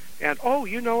today. And, oh,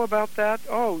 you know about that?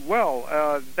 Oh,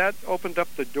 well, that opened up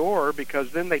the door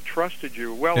because then they trusted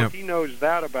you. Well, If he knows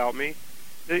that about me,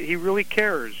 he really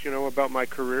cares, about my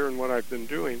career and what I've been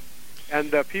doing.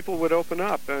 And people would open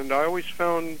up. And I always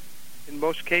found, in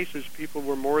most cases, people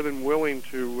were more than willing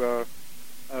to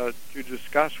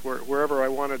discuss wherever I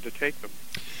wanted to take them.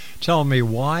 Tell me,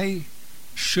 why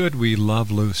should we love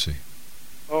Lucy?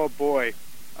 Oh, boy.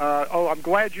 I'm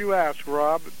glad you asked,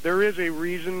 Rob. There is a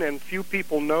reason, and few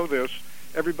people know this.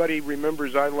 Everybody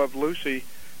remembers I Love Lucy,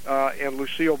 and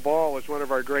Lucille Ball is one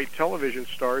of our great television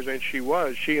stars, and she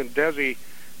and Desi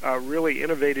really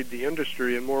innovated the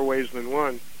industry in more ways than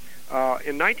one.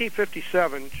 In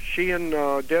 1957, she and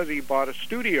Desi bought a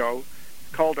studio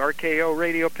called RKO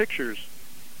Radio Pictures,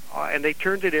 and they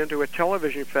turned it into a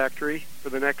television factory for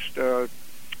the next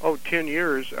 10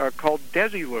 years called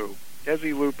Desilu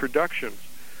Productions.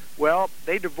 Well,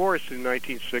 they divorced in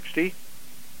 1960,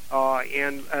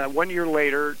 and 1 year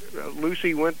later,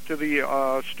 Lucy went to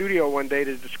the studio one day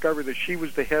to discover that she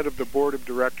was the head of the board of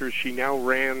directors. She now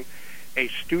ran a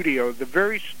studio, the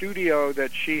very studio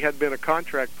that she had been a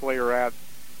contract player at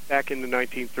back in the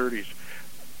 1930s.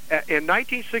 In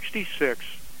 1966,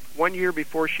 1 year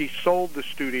before she sold the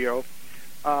studio,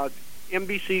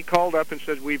 NBC called up and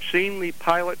said, we've seen the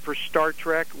pilot for Star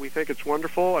Trek. We think it's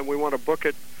wonderful, and we want to book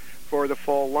it for the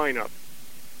fall lineup.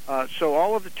 So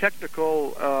all of the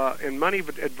technical and money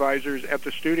advisors at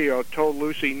the studio told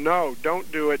Lucy, no,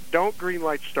 don't do it. Don't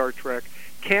greenlight Star Trek.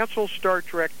 Cancel Star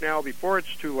Trek now before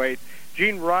it's too late.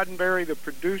 Gene Roddenberry, the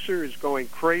producer, is going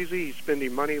crazy. He's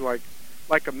spending money like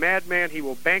a madman. He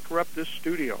will bankrupt this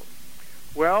studio.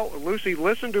 Well, Lucy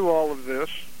listened to all of this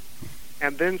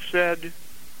and then said,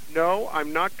 no,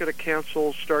 I'm not going to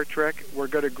cancel Star Trek. We're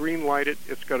going to greenlight it.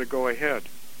 It's going to go ahead.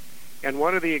 And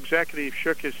one of the executives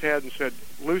shook his head and said,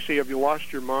 Lucy, have you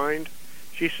lost your mind?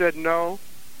 She said, no.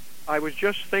 I was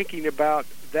just thinking about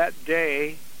that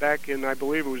day back in, I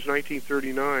believe it was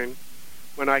 1939,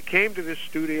 when I came to this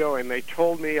studio and they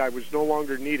told me I was no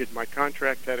longer needed. My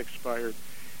contract had expired.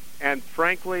 And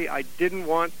frankly, I didn't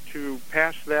want to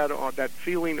pass that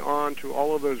feeling on to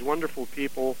all of those wonderful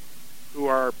people who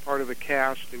are part of the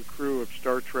cast and crew of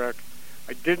Star Trek.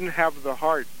 I didn't have the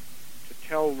heart to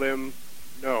tell them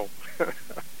no.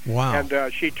 Wow.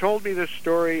 And she told me this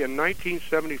story in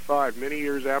 1975, many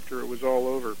years after it was all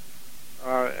over.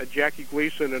 Jackie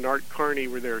Gleason and Art Carney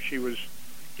were there. She was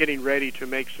getting ready to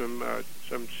make some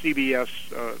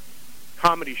CBS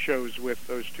comedy shows with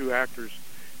those two actors,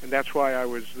 and that's why I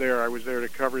was there. I was there to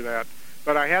cover that.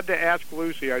 But I had to ask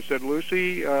Lucy. I said,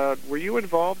 Lucy, were you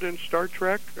involved in Star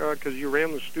Trek? Because you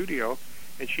ran the studio.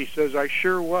 And she says, I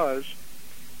sure was.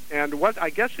 And what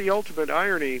I guess the ultimate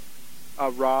irony,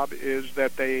 Rob, is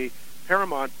that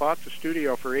Paramount bought the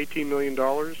studio for $18 million.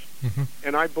 Mm-hmm.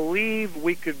 And I believe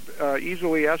we could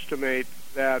easily estimate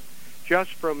that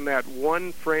just from that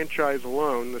one franchise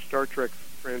alone, the Star Trek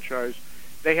franchise,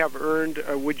 they have earned,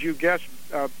 would you guess,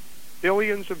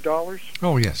 billions of dollars?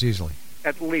 Oh, yes, easily.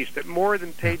 At least. It more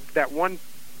than paid, that one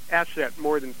asset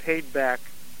more than paid back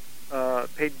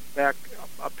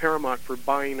Paramount for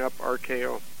buying up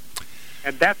RKO.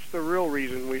 And that's the real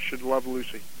reason we should love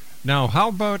Lucy. Now, how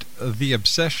about the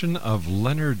obsession of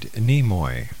Leonard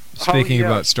Nimoy? Speaking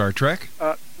about Star Trek?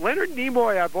 Leonard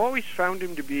Nimoy, I've always found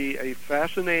him to be a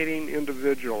fascinating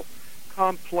individual,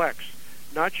 complex,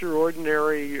 not your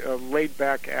ordinary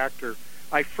laid-back actor.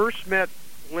 I first met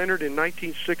Leonard in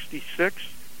 1966.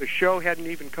 The show hadn't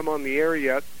even come on the air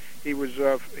yet. He was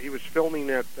filming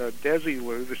at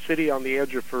Desilu, the city on the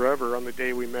edge of forever, on the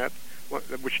day we met,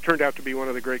 which turned out to be one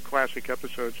of the great classic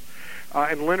episodes.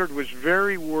 And Leonard was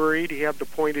very worried. He had the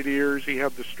pointed ears. He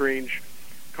had the strange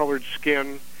colored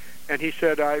skin. And he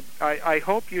said, I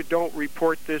hope you don't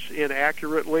report this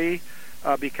inaccurately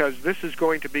because this is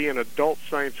going to be an adult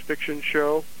science fiction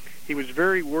show. He was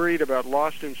very worried about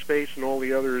Lost in Space and all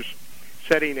the others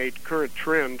setting a current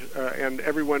trend, and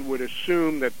everyone would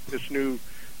assume that this new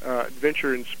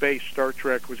adventure in space, Star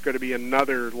Trek, was going to be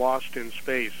another Lost in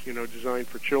Space, designed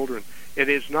for children. It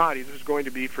is not. This is going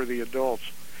to be for the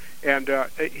adults. And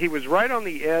he was right on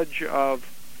the edge of...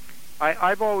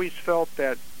 I've always felt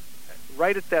that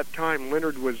right at that time,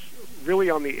 Leonard was really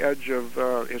on the edge of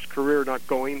his career not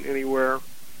going anywhere.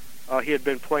 He had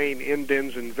been playing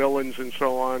Indians and villains and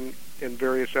so on in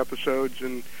various episodes,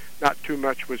 and not too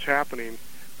much was happening.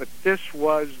 But this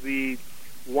was the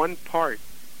one part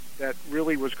that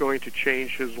really was going to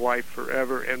change his life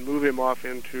forever and move him off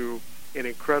into an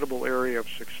incredible area of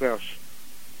success.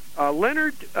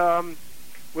 Leonard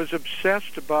was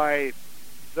obsessed by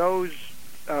those,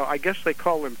 I guess they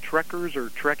call them Trekkers or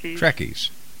Trekkies?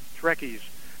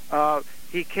 Trekkies.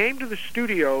 He came to the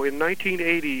studio in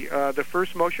 1980. The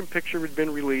first motion picture had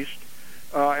been released,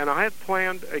 and I had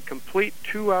planned a complete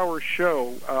 2-hour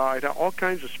show. I had all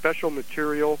kinds of special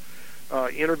material,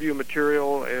 interview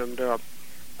material, and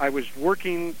I was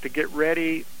working to get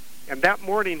ready. And that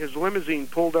morning, his limousine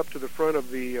pulled up to the front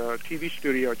of the TV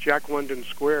studio at Jack London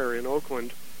Square in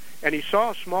Oakland, and he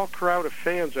saw a small crowd of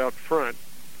fans out front,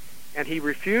 and he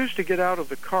refused to get out of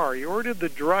the car. He ordered the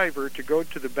driver to go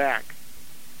to the back.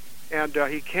 And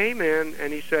he came in,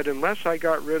 and he said, unless I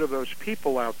got rid of those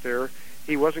people out there,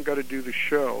 he wasn't going to do the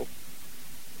show.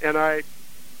 And I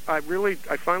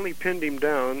finally pinned him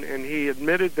down, and he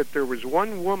admitted that there was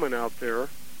one woman out there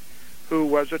who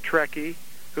was a Trekkie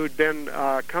who'd been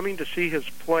coming to see his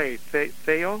play,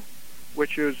 Theo,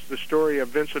 which is the story of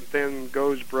Vincent Van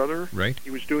Gogh's brother. Right.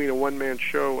 He was doing a one-man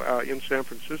show in San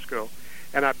Francisco.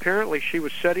 And apparently she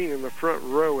was sitting in the front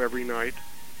row every night,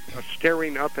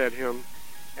 staring up at him.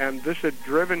 And this had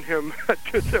driven him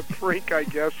to the brink, I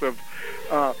guess, of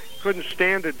couldn't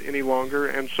stand it any longer.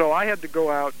 And so I had to go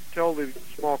out, tell the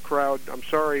small crowd, I'm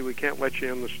sorry, we can't let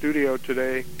you in the studio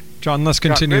today. John, let's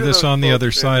continue this on the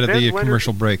other side of the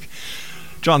commercial break.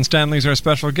 John Stanley's our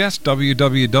special guest,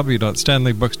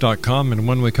 www.stanleybooks.com, and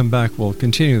when we come back, we'll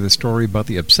continue the story about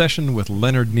the obsession with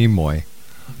Leonard Nimoy.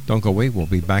 Don't go away, we'll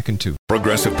be back in 2.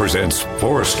 Progressive presents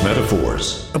Forced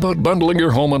Metaphors about bundling your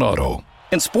home and auto.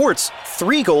 In sports,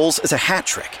 3 goals is a hat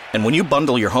trick. And when you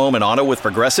bundle your home and auto with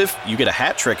Progressive, you get a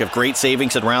hat trick of great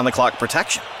savings and round-the-clock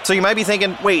protection. So you might be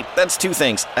thinking, wait, that's 2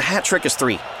 things. A hat trick is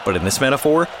 3. But in this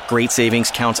metaphor, great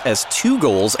savings counts as 2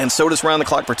 goals, and so does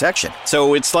round-the-clock protection.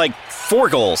 So it's like 4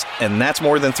 goals, and that's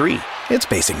more than 3. It's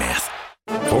basic math.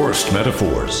 Forced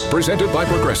Metaphors, presented by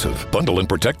Progressive. Bundle and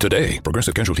protect today.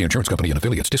 Progressive Casualty Insurance Company and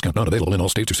affiliates. Discount not available in all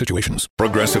states or situations.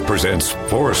 Progressive presents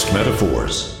Forced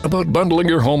Metaphors about bundling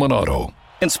your home and auto.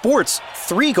 In sports,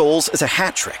 3 goals is a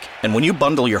hat trick. And when you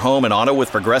bundle your home and auto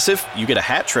with Progressive, you get a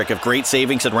hat trick of great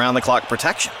savings and round-the-clock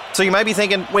protection. So you might be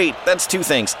thinking, wait, that's 2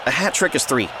 things. A hat trick is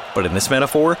 3. But in this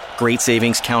metaphor, great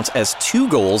savings counts as 2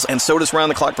 goals, and so does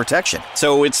round-the-clock protection.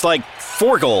 So it's like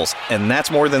 4 goals, and that's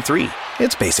more than 3.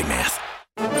 It's basic math.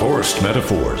 Forced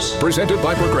Metaphors, presented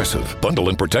by Progressive. Bundle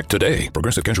and protect today.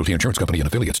 Progressive Casualty Insurance Company and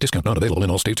affiliates. Discount not available in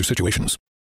all states or situations.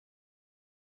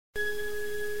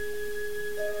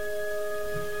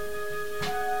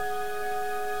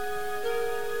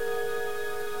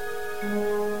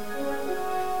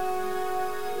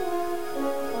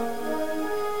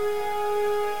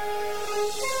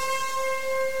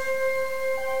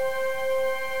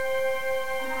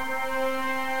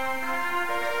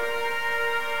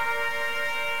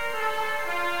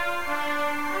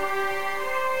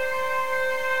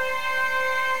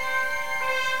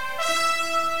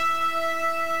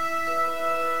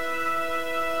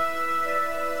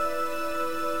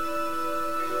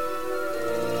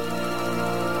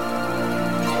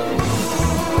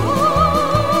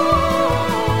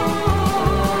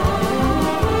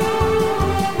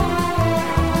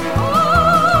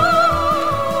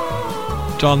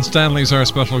 John Stanley's our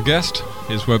special guest.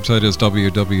 His website is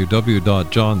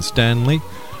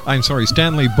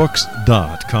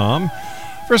stanleybooks.com.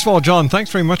 First of all, John, thanks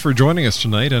very much for joining us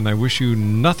tonight, and I wish you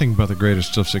nothing but the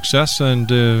greatest of success. And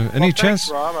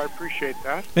thanks, Rob. I appreciate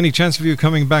that. Any chance of you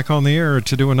coming back on the air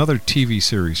to do another TV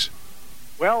series?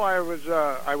 Well, I was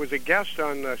a guest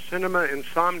on Cinema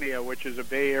Insomnia, which is a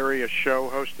Bay Area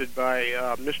show hosted by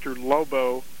Mr.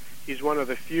 Lobo. He's one of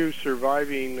the few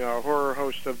surviving horror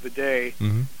hosts of the day.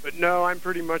 Mm-hmm. But no, I'm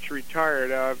pretty much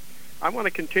retired. I want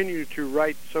to continue to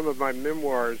write some of my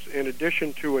memoirs. In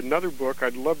addition to another book,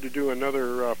 I'd love to do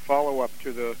another follow-up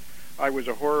to the I Was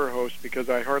a Horror Host, because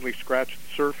I hardly scratched the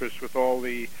surface with all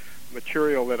the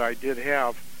material that I did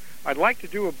have. I'd like to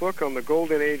do a book on the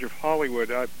golden age of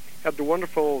Hollywood. I've had the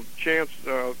wonderful chance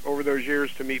over those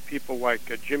years to meet people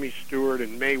like Jimmy Stewart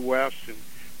and Mae West and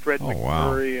Fred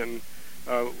McMurray and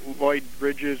Lloyd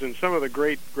Bridges and some of the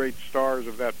great stars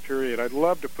of that period. I'd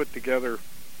love to put together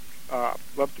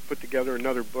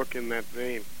another book in that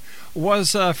vein.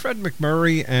 Was Fred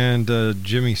McMurray and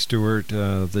Jimmy Stewart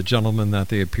the gentlemen that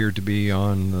they appeared to be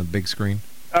on the big screen?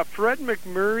 Fred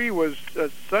McMurray was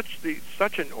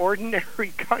such an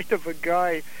ordinary kind of a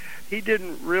guy. He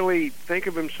didn't really think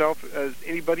of himself as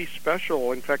anybody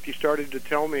special. In fact, he started to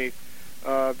tell me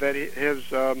that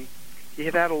he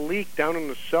had a leak down in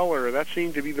the cellar. That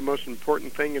seemed to be the most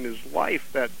important thing in his life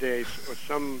that day.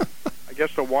 So I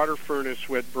guess the water furnace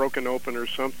had broken open or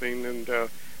something, and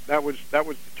that was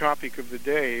the topic of the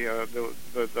day,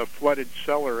 the flooded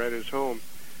cellar at his home.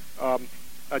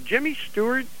 Jimmy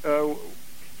Stewart,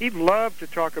 he loved to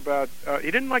talk about,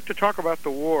 he didn't like to talk about the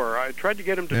war. I tried to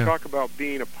get him to talk about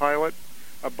being a pilot,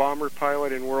 a bomber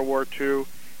pilot in World War II.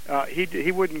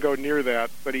 He wouldn't go near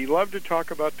that, but he loved to talk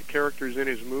about the characters in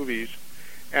his movies.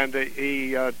 And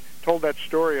he told that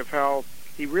story of how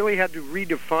he really had to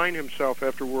redefine himself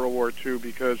after World War II,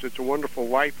 because It's a Wonderful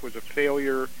Life was a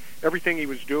failure. Everything he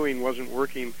was doing wasn't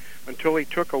working until he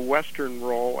took a Western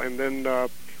role. And then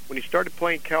when he started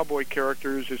playing cowboy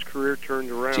characters, his career turned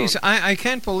around. Jeez, I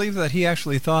can't believe that he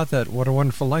actually thought that What a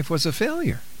Wonderful Life was a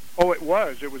failure. Oh, it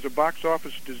was. It was a box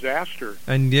office disaster.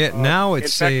 And yet now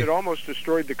it's... In fact, it almost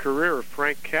destroyed the career of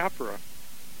Frank Capra.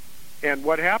 And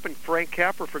what happened, Frank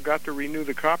Capra forgot to renew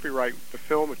the copyright. The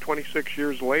film, 26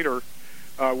 years later,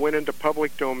 went into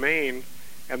public domain,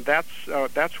 and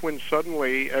that's when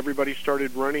suddenly everybody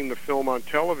started running the film on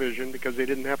television because they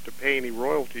didn't have to pay any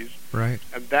royalties. Right.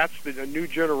 And that's the new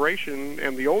generation,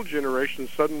 and the old generation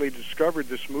suddenly discovered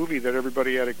this movie that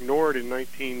everybody had ignored in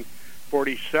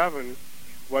 1947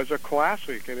 was a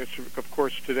classic, and it's, of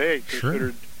course, today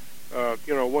considered...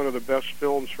 one of the best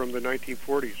films from the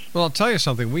 1940s. Well, I'll tell you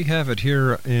something. We have it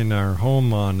here in our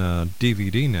home on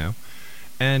DVD now,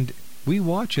 and we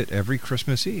watch it every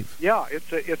Christmas Eve. Yeah,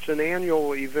 it's an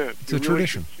annual event. It's a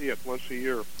tradition. See it once a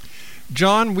year.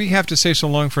 John, we have to say so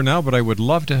long for now, but I would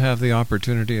love to have the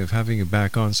opportunity of having you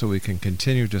back on so we can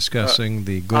continue discussing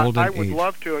the golden age. I would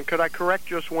love to, and could I correct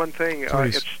just one thing? It's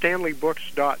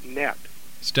STANLEYBooks.net.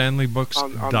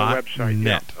 STANLEYBooks.net. On the website,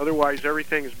 yeah. Otherwise,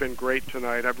 everything has been great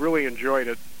tonight. I've really enjoyed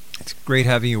it. It's great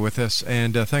having you with us,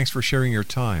 and thanks for sharing your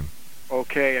time.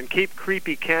 Okay, and keep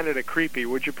creepy Canada creepy,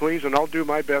 would you please? And I'll do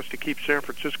my best to keep San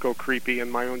Francisco creepy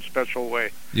in my own special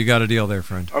way. You got a deal there,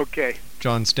 friend. Okay.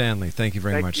 John Stanley, thank you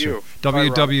very much, sir.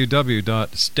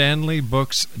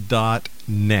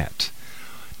 www.stanleybooks.net.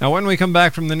 Now, when we come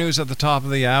back from the news at the top of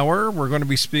the hour, we're going to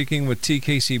be speaking with T.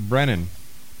 Casey Brennan.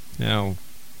 Now,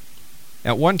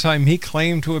 at one time, he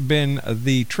claimed to have been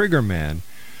the trigger man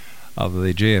of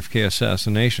the JFK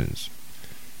assassinations.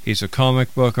 He's a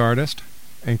comic book artist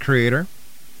and creator.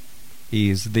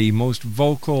 He's the most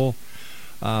vocal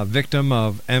victim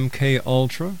of MK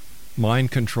Ultra, mind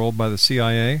controlled by the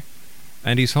CIA,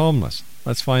 and he's homeless.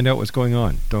 Let's find out what's going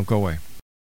on. Don't go away.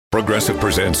 Progressive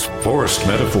presents Forced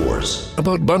Metaphors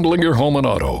about bundling your home and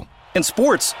auto. In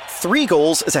sports, 3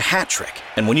 goals is a hat trick.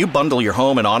 And when you bundle your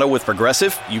home and auto with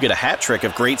Progressive, you get a hat trick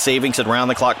of great savings and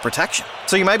round-the-clock protection.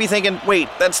 So you might be thinking, wait,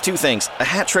 that's 2 things. A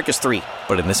hat trick is 3.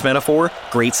 But in this metaphor,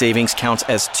 great savings counts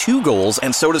as 2 goals,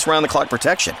 and so does round-the-clock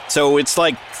protection. So it's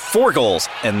like 4 goals,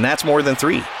 and that's more than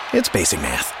 3. It's basic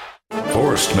math.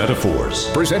 Forced Metaphors,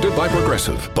 presented by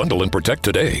Progressive. Bundle and protect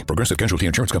today. Progressive Casualty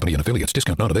Insurance Company and affiliates.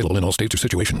 Discount not available in all states or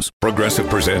situations. Progressive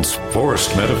presents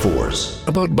Forced Metaphors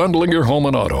about bundling your home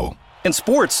and auto. In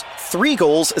sports, 3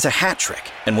 goals is a hat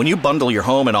trick. And when you bundle your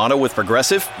home and auto with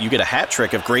Progressive, you get a hat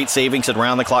trick of great savings and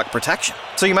round-the-clock protection.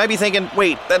 So you might be thinking,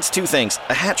 wait, that's 2 things.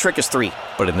 A hat trick is 3.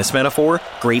 But in this metaphor,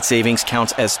 great savings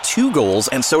counts as 2 goals,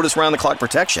 and so does round-the-clock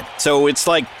protection. So it's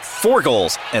like 4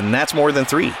 goals, and that's more than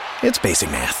 3. It's basic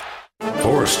math.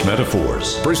 Forced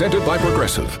Metaphors, presented by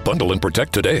Progressive. Bundle and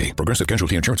protect today. Progressive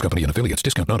Casualty Insurance Company and affiliates.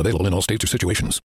 Discount not available in all states or situations.